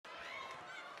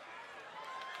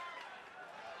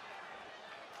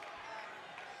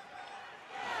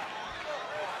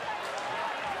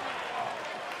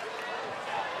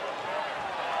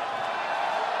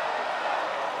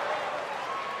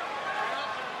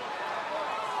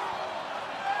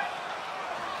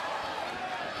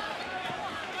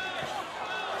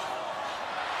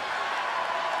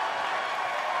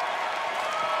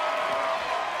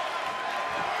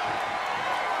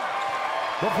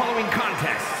The following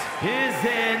contest is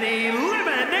an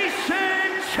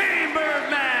elimination chamber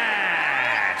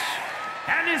match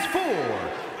and is for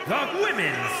the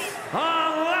Women's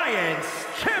Alliance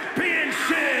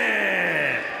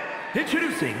Championship.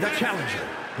 Introducing the challenger,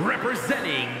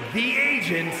 representing the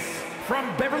agents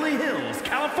from Beverly Hills,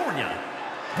 California,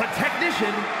 the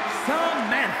technician,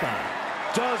 Samantha.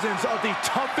 Dozens of the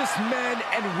toughest men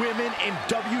and women in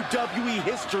WWE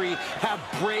history have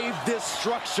braved this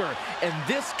structure, and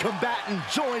this combatant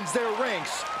joins their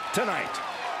ranks tonight.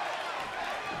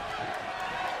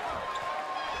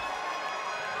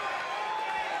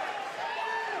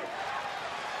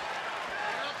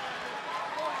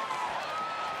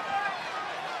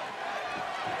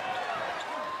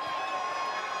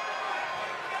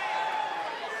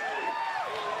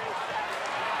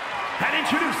 And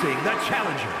introducing the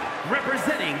challenger,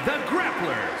 representing the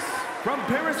grapplers from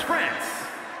Paris, France,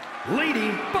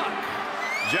 Lady Buck.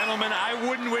 Gentlemen, I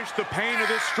wouldn't wish the pain of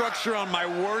this structure on my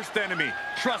worst enemy.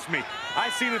 Trust me,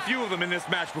 I've seen a few of them in this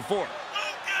match before.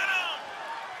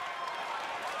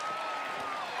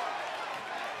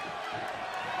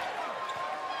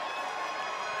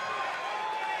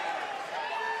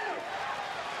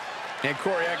 And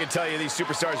Corey, I can tell you these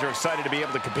superstars are excited to be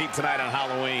able to compete tonight on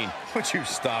Halloween. Would you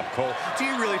stop, Cole? Do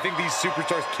you really think these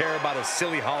superstars care about a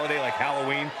silly holiday like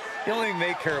Halloween? The only thing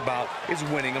they care about is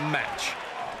winning a match.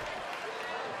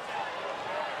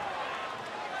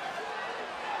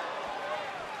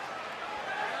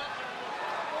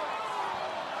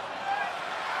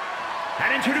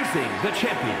 And introducing the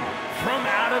champion from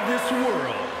out of this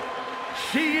world,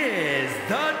 she is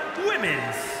the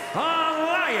Women's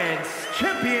Alliance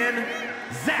Champion,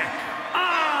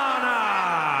 Zatanna.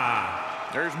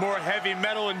 There's more heavy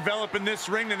metal enveloping this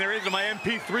ring than there is in my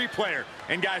MP3 player.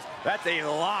 And guys, that's a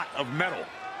lot of metal.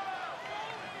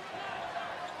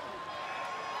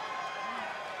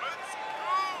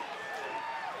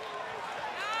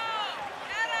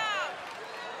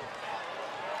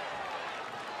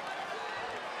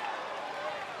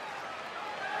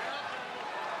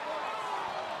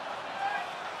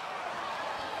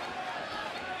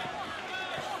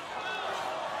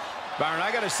 Byron,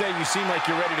 I gotta say, you seem like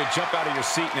you're ready to jump out of your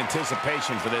seat in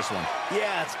anticipation for this one.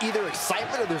 Yeah, it's either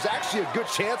excitement or there's actually a good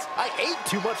chance I ate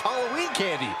too much Halloween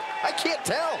candy. I can't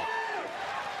tell.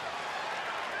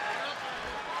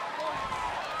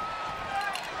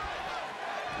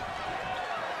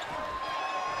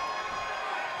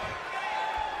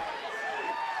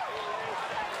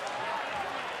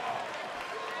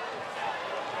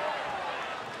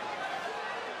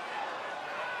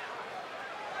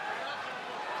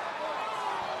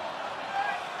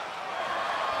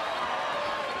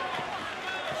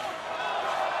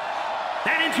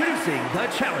 And introducing the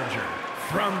challenger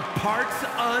from parts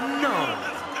unknown,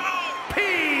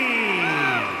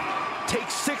 Take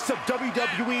 6 of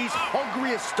WWE's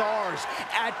hungriest stars,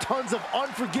 add tons of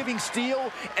unforgiving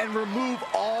steel, and remove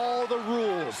all the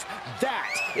rules. That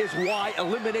is why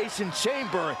Elimination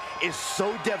Chamber is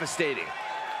so devastating.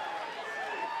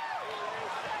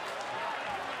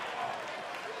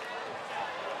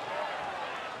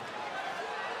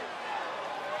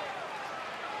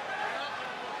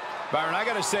 Byron, I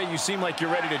gotta say, you seem like you're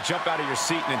ready to jump out of your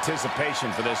seat in anticipation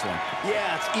for this one.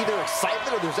 Yeah, it's either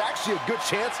excitement or there's actually a good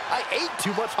chance I ate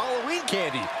too much Halloween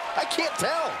candy. I can't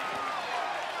tell.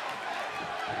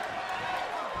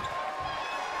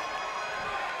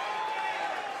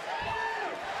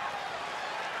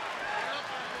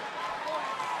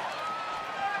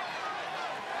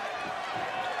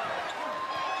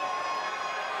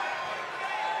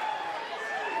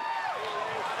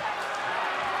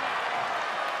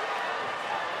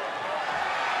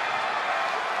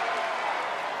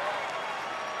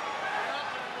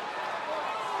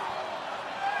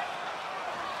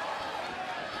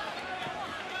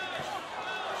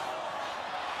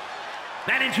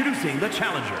 And introducing the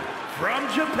challenger from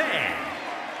Japan,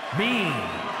 Mean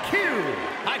Q.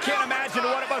 I can't imagine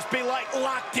what it must be like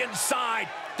locked inside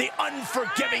the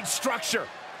unforgiving structure.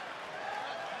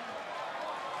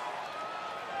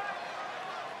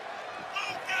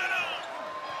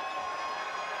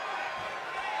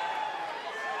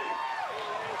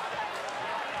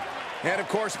 And of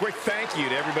course, quick thank you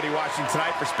to everybody watching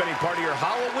tonight for spending part of your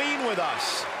Halloween with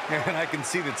us. And I can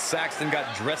see that Saxton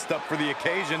got dressed up for the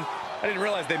occasion. I didn't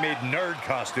realize they made nerd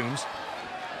costumes.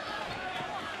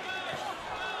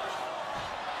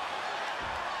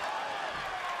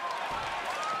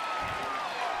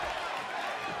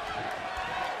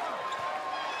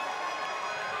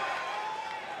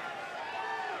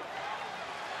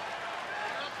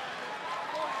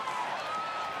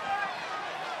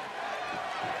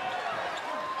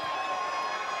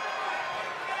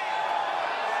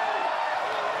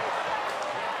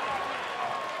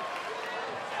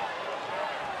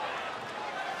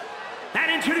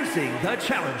 Introducing the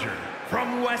challenger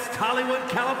from West Hollywood,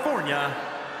 California,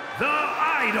 the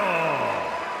Idol.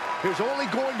 There's only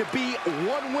going to be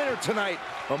one winner tonight,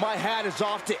 but my hat is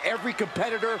off to every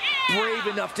competitor brave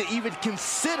enough to even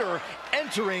consider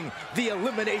entering the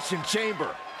Elimination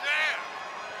Chamber.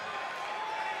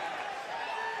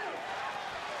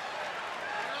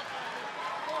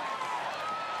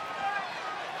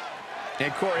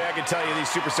 And Corey, I can tell you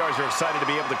these superstars are excited to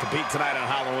be able to compete tonight on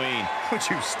Halloween. Would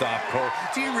you stop, Cole?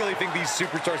 Do you really think these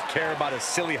superstars care about a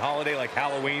silly holiday like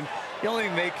Halloween? The only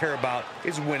thing they care about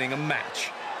is winning a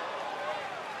match.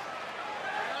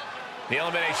 The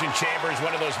Elimination Chamber is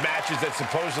one of those matches that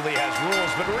supposedly has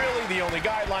rules, but really the only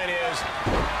guideline is...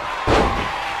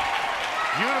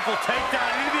 Beautiful takedown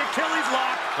into the Achilles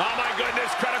lock. Oh my goodness,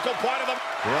 critical point of the...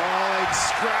 Right,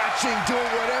 scratching,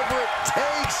 doing whatever it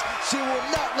takes. She will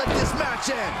not let this match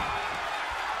end.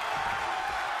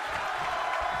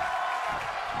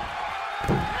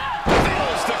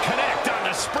 Fails to connect on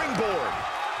the springboard.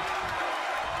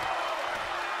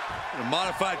 A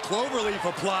modified cloverleaf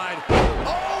applied.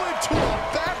 Oh, into a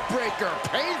backbreaker.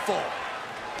 Painful.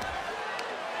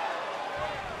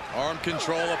 Arm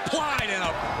control applied and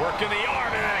a... Working the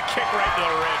arm and then a kick right to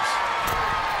the ribs.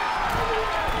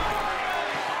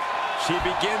 She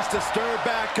begins to stir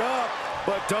back up,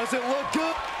 but doesn't look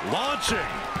good. Launching.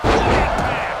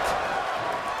 Impact.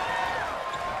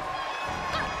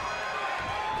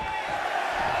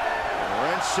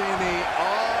 Wrenching the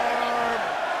arm.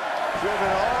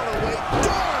 Driven all the way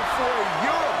down for a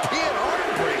European arm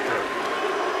breaker.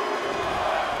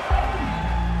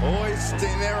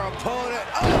 Hoisting their opponent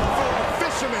up for a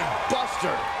fisherman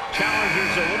buster.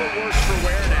 Challenger's a little worse for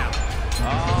wear now.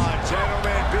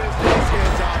 Gentlemen, business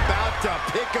is about to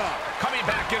pick up. Coming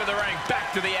back into the ring,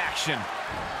 back to the action.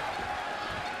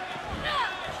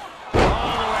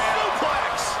 All the way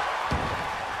suplex.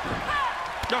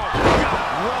 Oh, God,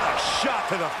 what a shot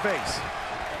to the face.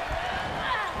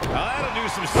 That'll do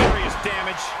some serious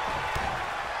damage.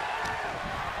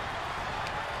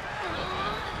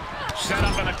 Set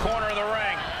up in the corner of the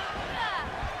ring.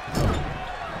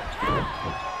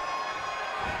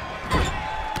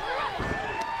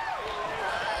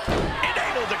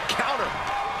 Enabled to counter.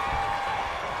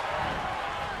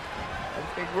 I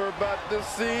think we're about to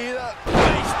see the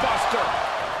Face buster.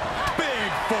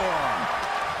 big forearm.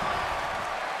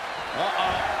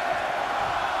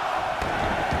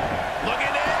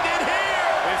 Looking to end it here.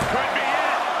 This could be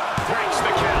it. Breaks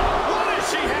the count. What does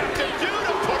she have to do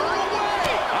to put her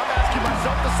away? I'm asking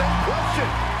myself the same question.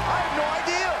 I have no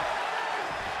idea.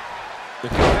 The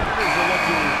competitors are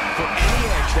looking for any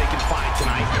edge they can find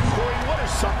tonight. Corey, what is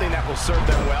something that will serve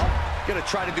them well? You're going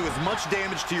to try to do as much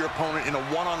damage to your opponent in a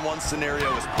one-on-one scenario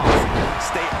as possible.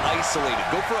 Stay isolated.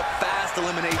 Go for a fast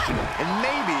elimination, and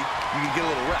maybe you can get a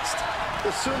little rest. The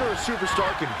sooner a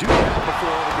superstar can do that before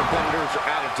other competitors are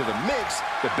added to the mix,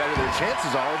 the better their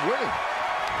chances are of winning.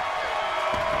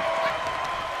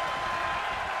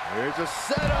 Here's a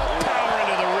setup. Power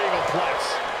into the regal plex.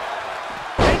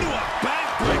 Into a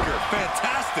backbreaker.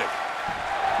 Fantastic.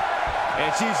 And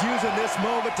she's using this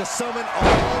moment to summon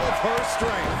all of her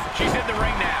strength. She's in the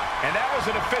ring now, and that was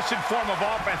an efficient form of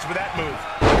offense with that move.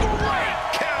 Great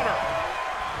counter.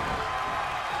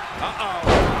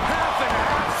 Half and a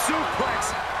half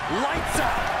suplex. Lights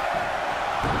out.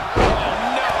 Oh,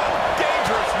 no.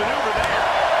 Dangerous maneuver there.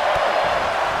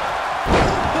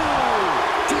 Ooh,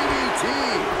 DDT.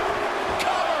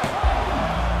 Cover.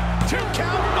 2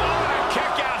 count. Oh, and a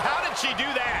kick out. How did she do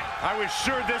that? I was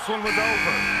sure this one was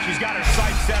over. She's got her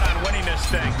sights set on winning this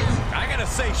thing. I gotta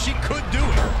say, she could do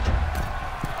it.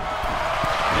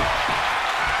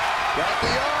 Got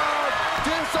the arm.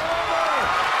 Disarmer.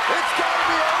 It's got to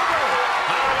be over.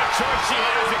 I don't know what choice she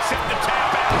has except to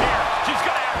tap out here. She's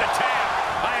going to have to tap.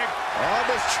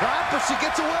 Almost trapped, but she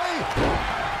gets away.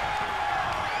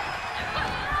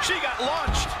 She got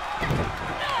launched.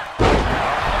 Oh,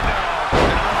 no.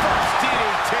 Reverse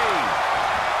DDT.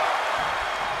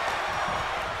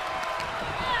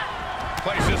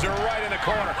 Places her right in the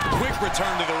corner. Quick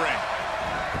return to the ring.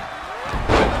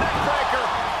 Neckbreaker.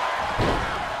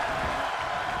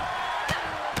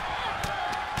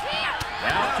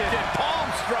 Mounted palm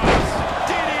strikes.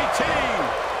 DDT.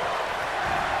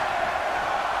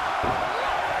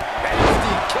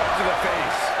 Nasty kick to the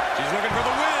face. She's looking for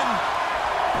the win.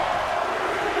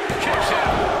 Kicks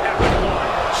out after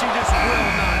 1. She just will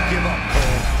not give up,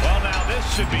 Cole. Well, now this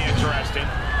should be interesting.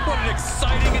 What an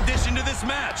exciting addition to this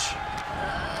match.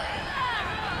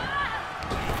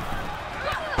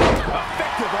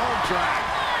 Effective arm drag.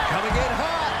 Coming in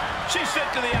hot. She's sent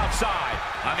to the outside.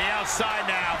 On the outside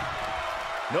now.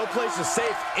 No place is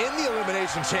safe in the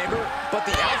Elimination Chamber, but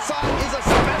the outside is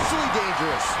especially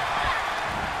dangerous.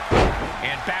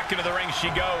 And back into the ring she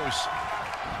goes.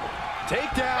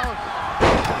 Takedown.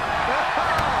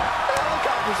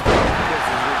 This is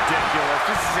ridiculous.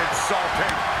 This is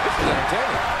insulting. This is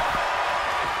entertaining.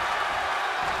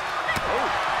 Oh.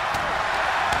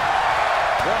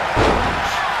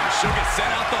 She'll get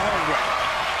sent out the hard way.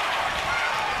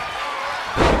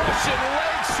 Russian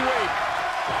leg sweep.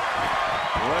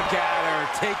 Look at her,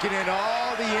 taking in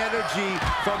all the energy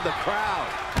from the crowd.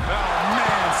 Oh,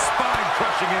 man,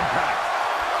 spine-crushing impact.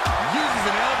 Uses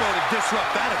an elbow to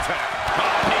disrupt that attack.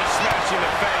 Knee smashing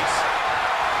the face.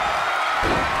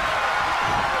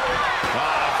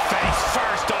 Face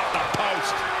first off the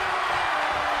post.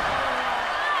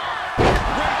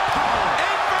 Great power.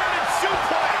 Inverted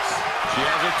suplex. She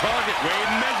has her target weighed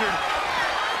and measured.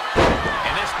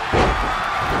 And this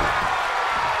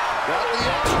Got the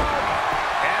arm.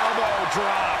 elbow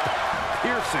drop.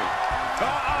 Piercing.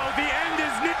 Uh-oh, the end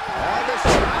is near. On this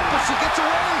trap, but she gets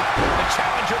away. The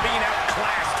challenger being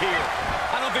outclassed here.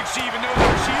 I don't think she even knows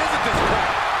where she is at this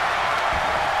point.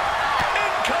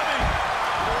 Incoming.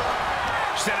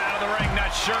 Sent out of the ring,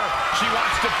 not sure she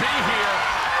wants to be here.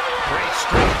 Great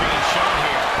strength being shown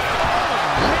here.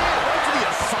 Man, right to the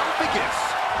esophagus.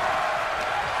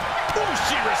 Ooh,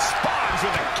 she responds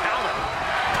with a counter.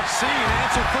 Seeing an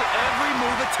answer for every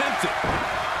move attempted.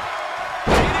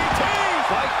 DDT.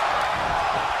 Fight.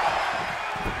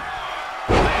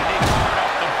 Landing hard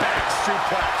off the back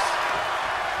suplex.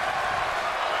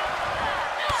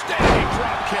 Standing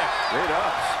drop kick. Straight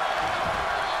ups.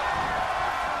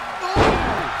 Oh,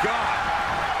 God.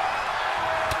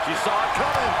 She saw it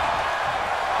coming.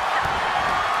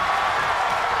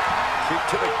 Kick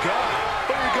to the gut.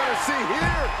 What are we going to see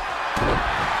here?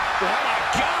 Oh my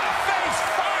God, face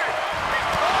fired.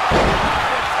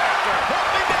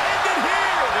 Hoping to end it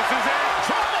here. This is it.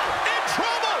 Trouble, in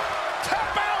trouble.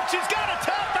 Tap out. She's got to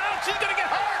tap out. She's going to get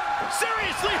hurt.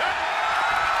 Seriously hurt.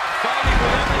 Fighting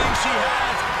with everything she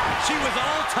has. She was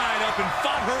all tied up and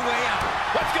fought her way out.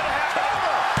 What's going to happen?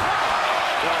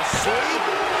 Well, Slade,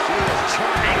 she is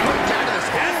trying to get us.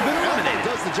 Has been eliminated.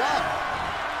 Does the job.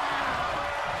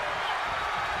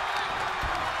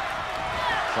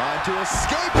 Trying to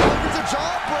escape. Delivers a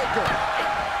jawbreaker.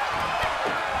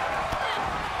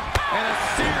 And a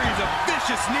series of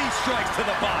vicious knee strikes to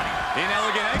the body.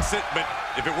 Inelegant exit, but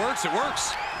if it works, it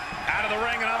works. Out of the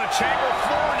ring and on the chamber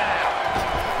floor now.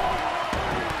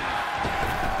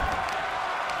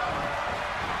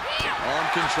 Arm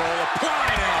control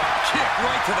applied and a kick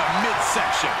right to the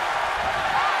midsection.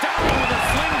 Down with a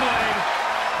sling blade.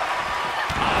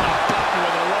 On the button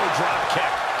with a low drop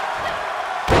kick.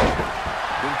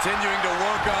 Continuing to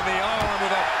work on the arm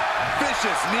with a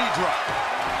vicious knee drop.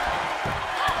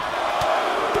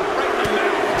 Right in the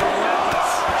mouth.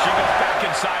 Relentless. She goes back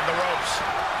inside the ropes.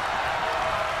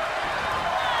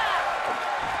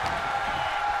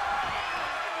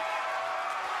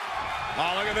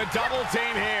 Oh, look at the double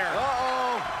team here.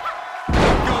 Uh-oh.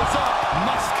 Goes up,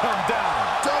 must come down.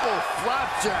 Double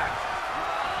flapjack.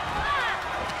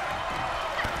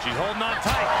 She's holding on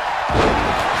tight.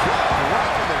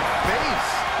 Right in their face.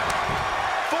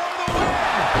 For the win.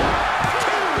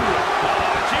 Two.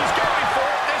 Oh, she's going for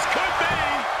it. This could be.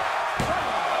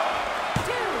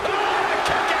 Oh, the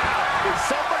kick out. Can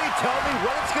somebody tell me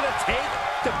what it's going to take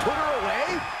to put her away?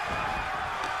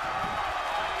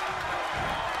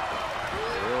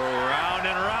 Oh, round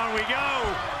and round we go.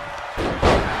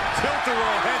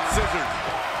 Tilt-a-roll head scissors.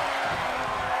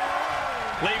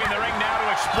 Leaving the ring now to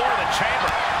explore the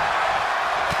chamber.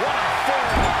 What a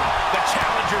form. The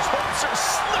challenger's hopes are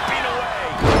slipping away.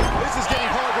 This is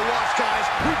getting hard to watch, guys.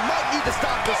 We might need to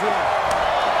stop this one.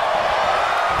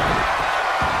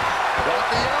 Got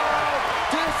the arm.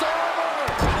 Disarm her.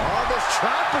 On this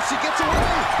trap, but she gets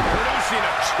away. Releasing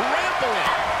a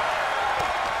trampling.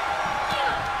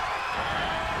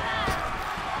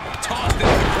 Tossed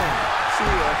into the corner.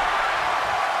 See ya.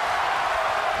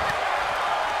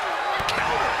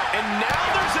 Counter. And now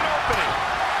there's an opening.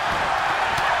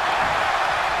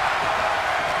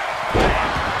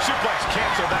 Suplex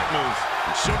cancel that move.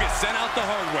 She'll get sent out the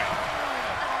hard way.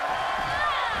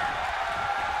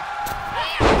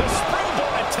 The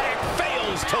springboard attack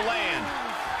fails to land.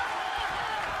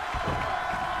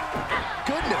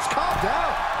 Goodness, calm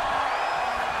down.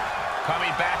 Coming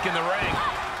back in the ring.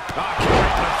 Oh, kick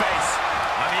right in the face.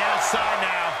 On the outside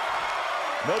now.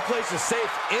 No place is safe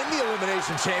in the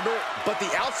Elimination Chamber, but the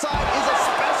outside is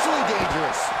especially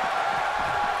dangerous.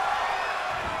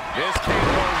 This can't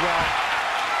go well.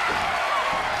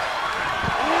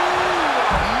 Ooh,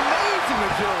 amazing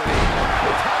agility.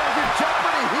 The title's in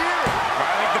jeopardy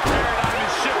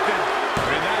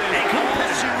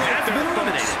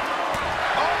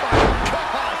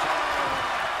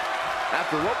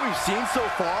seen so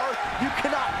far, you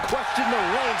cannot question the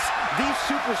lengths these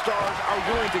superstars are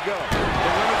willing to go.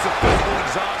 The limits of physical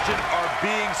exhaustion are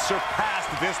being surpassed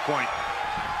at this point.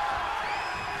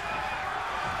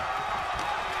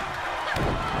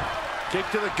 Kick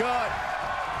to the gut.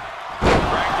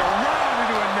 Dragged around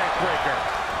into a neck breaker.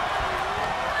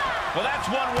 Well, that's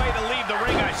one way to leave the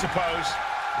ring, I suppose.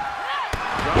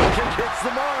 Drop kick hits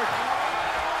the mark.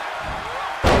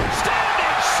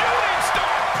 Standing shooting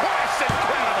star press,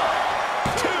 incredible.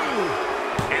 2,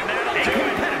 and that'll A do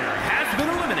it. competitor has been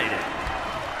eliminated.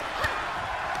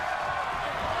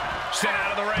 Sent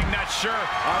out of the ring, not sure.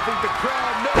 I think the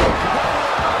crowd knows what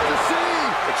we're about to see.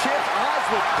 The champ's eyes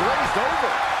look glazed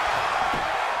over.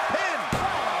 Pin.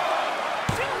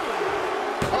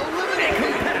 A Eliminated.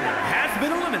 competitor has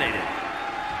been eliminated.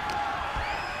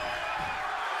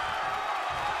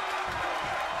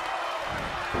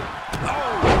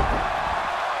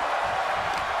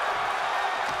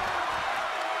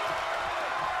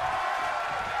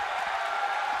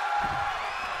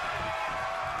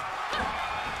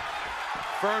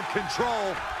 Firm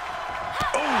control.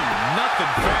 Oh,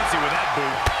 nothing fancy with that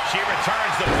boot. She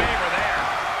returns the favor there.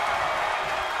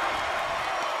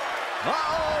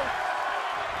 Uh-oh.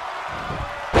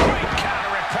 Great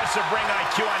counter, impressive ring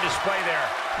IQ on display there.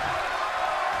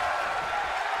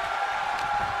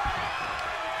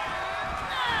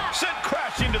 Sent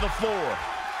crashing to the floor.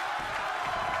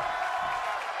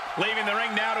 Leaving the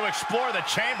ring now to explore the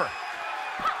chamber.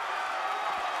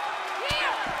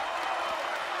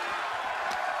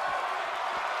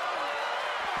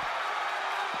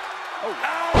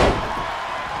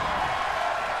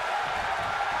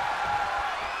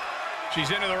 She's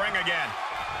into the ring again.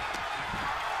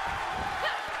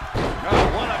 Oh,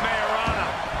 what a Mayorana.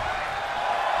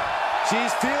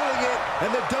 She's feeling it,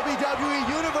 and the WWE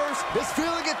Universe is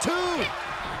feeling it too.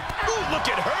 Ooh, look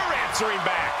at her answering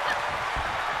back.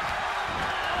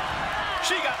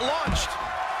 She got launched.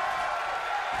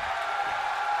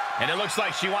 And it looks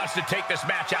like she wants to take this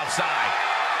match outside.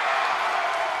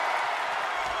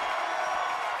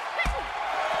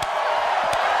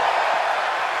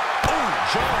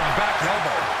 Jarring back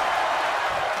elbow.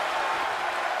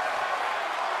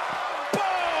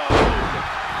 Boom!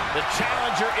 The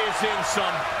challenger is in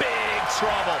some big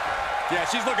trouble. Yeah,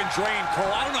 she's looking drained, Cole.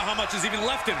 I don't know how much is even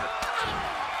left in her.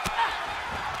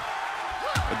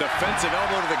 A defensive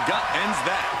elbow to the gut ends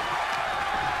that.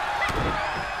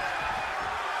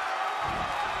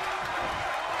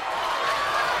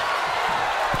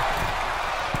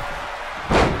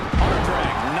 Arm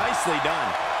drag, nicely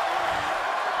done.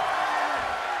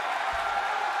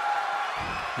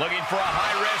 Looking for a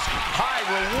high-risk,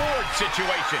 high-reward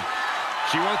situation.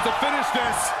 She wants to finish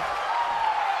this.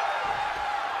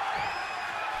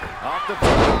 Off the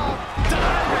top.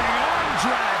 Diving arm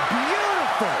drag,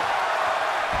 beautiful.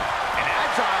 An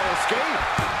agile escape.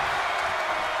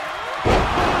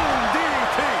 Boom,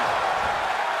 DDT.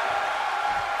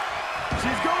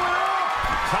 She's going up.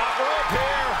 Top rope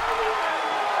here.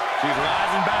 She's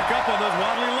rising back up on those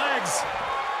wobbly legs.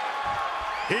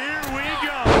 Here we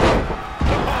go.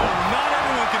 Not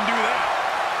everyone can do that.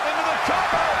 Into the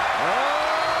cover.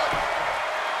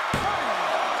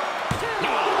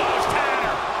 Almost had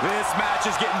her. This match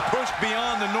is getting pushed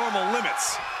beyond the normal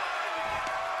limits.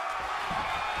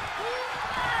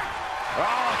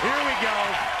 Oh, here we go.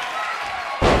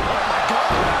 Oh, my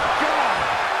God. God.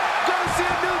 Gonna see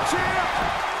a new champ.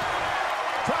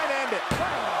 Try and end it.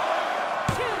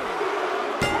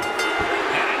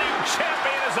 And a new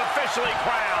champion is officially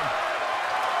crowned.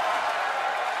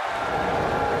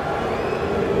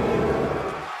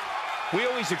 We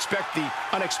always expect the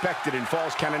unexpected in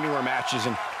Falls Count Anywhere matches,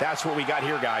 and that's what we got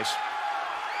here, guys.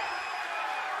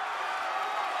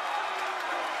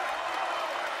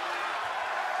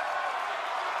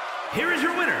 Here is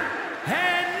your winner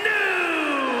and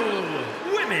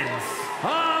new Women's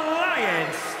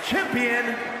Alliance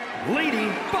Champion,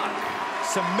 Lady Buck.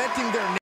 Cementing their